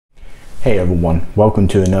Hey everyone, welcome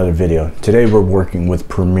to another video. Today we're working with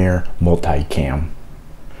Premiere Multicam.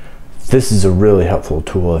 This is a really helpful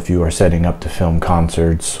tool if you are setting up to film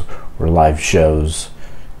concerts or live shows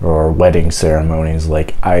or wedding ceremonies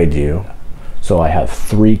like I do. So I have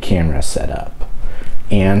 3 cameras set up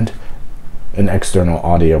and an external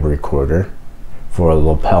audio recorder for a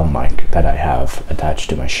lapel mic that I have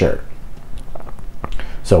attached to my shirt.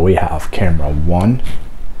 So we have camera 1,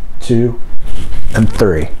 2, and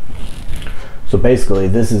 3. So basically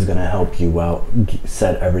this is going to help you out,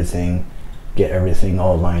 set everything, get everything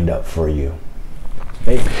all lined up for you.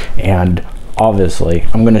 And obviously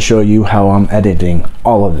I'm going to show you how I'm editing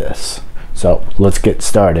all of this. So let's get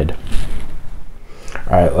started.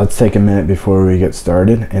 Alright, let's take a minute before we get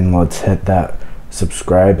started and let's hit that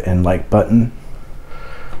subscribe and like button.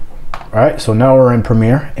 Alright, so now we're in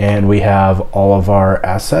Premiere and we have all of our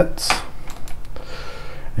assets.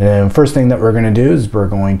 And first thing that we're going to do is we're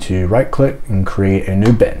going to right click and create a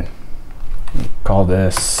new bin. Call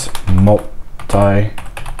this Multicam.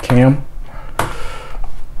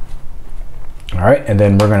 Alright, and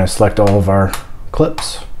then we're going to select all of our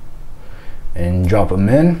clips and drop them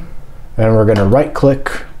in. Then we're going to right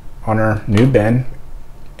click on our new bin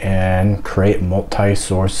and create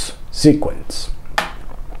multi-source sequence.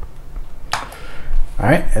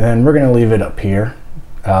 Alright, and then we're going to leave it up here,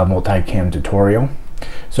 Multicam tutorial.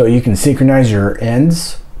 So you can synchronize your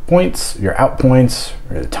ends points, your out points,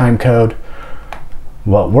 or the time code.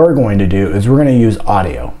 What we're going to do is we're going to use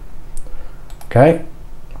audio. Okay,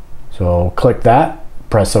 so click that,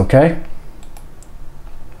 press OK.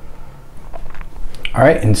 All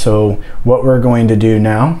right, and so what we're going to do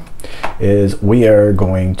now is we are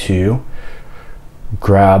going to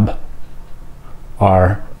grab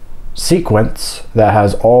our sequence that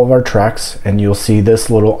has all of our tracks, and you'll see this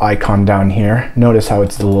little icon down here. Notice how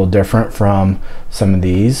it's a little different from some of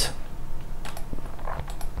these.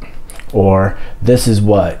 Or this is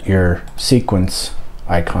what your sequence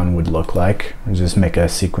icon would look like. I'll just make a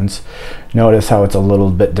sequence. Notice how it's a little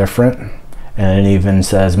bit different, and it even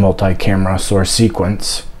says multi-camera source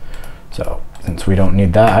sequence. So since we don't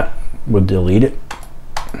need that, we'll delete it.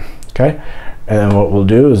 Okay, and then what we'll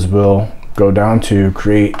do is we'll go down to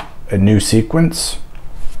create a new sequence,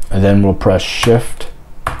 and then we'll press Shift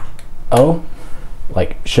O,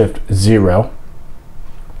 like Shift 0,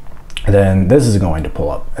 and then this is going to pull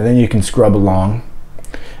up, and then you can scrub along,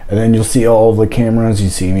 and then you'll see all of the cameras. You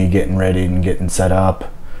see me getting ready and getting set up.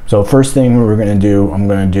 So first thing I'm going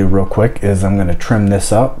to do real quick is I'm going to trim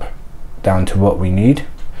this up down to what we need,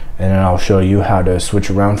 and then I'll show you how to switch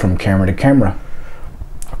around from camera to camera.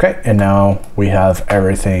 Okay, and now we have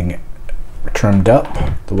everything trimmed up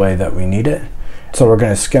the way that we need it. So we're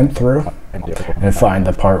going to skim through and find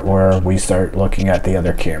the part where we start looking at the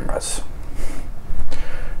other cameras.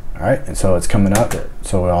 Alright, and so it's coming up.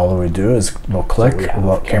 So all we do is we'll click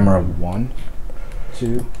camera 1,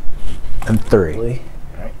 2, and 3.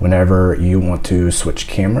 Whenever you want to switch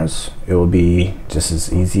cameras, it will be just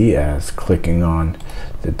as easy as clicking on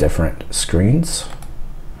the different screens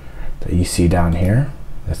that you see down here,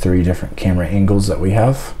 the 3 different camera angles that we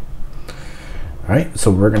have. Alright, so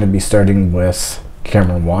we're going to be starting with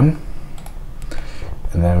camera 1,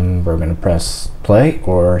 and then we're going to press play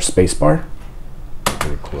or spacebar.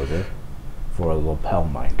 Recorder for a lapel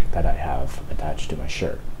mic that I have attached to my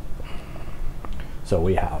shirt. So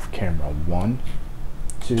we have camera 1,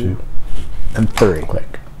 2, and 3.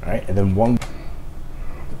 Click. Alright, and then 1.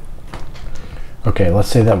 Okay, let's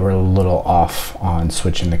say that we're a little off on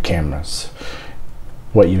switching the cameras.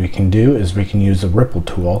 What we can do is we can use the ripple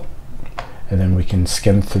tool, and then we can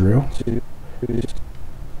skim through,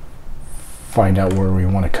 find out where we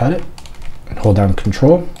want to cut it, and hold down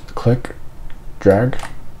Control, click, drag,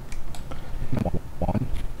 1,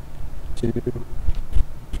 2,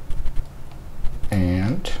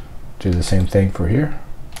 and do the same thing for here.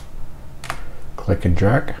 Click and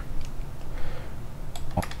drag,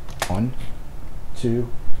 1, 2,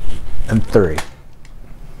 and 3.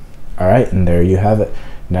 All right, and there you have it.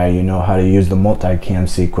 Now you know how to use the multicam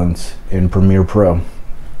sequence in Premiere Pro.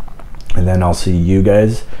 And then I'll see you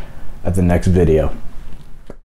guys at the next video.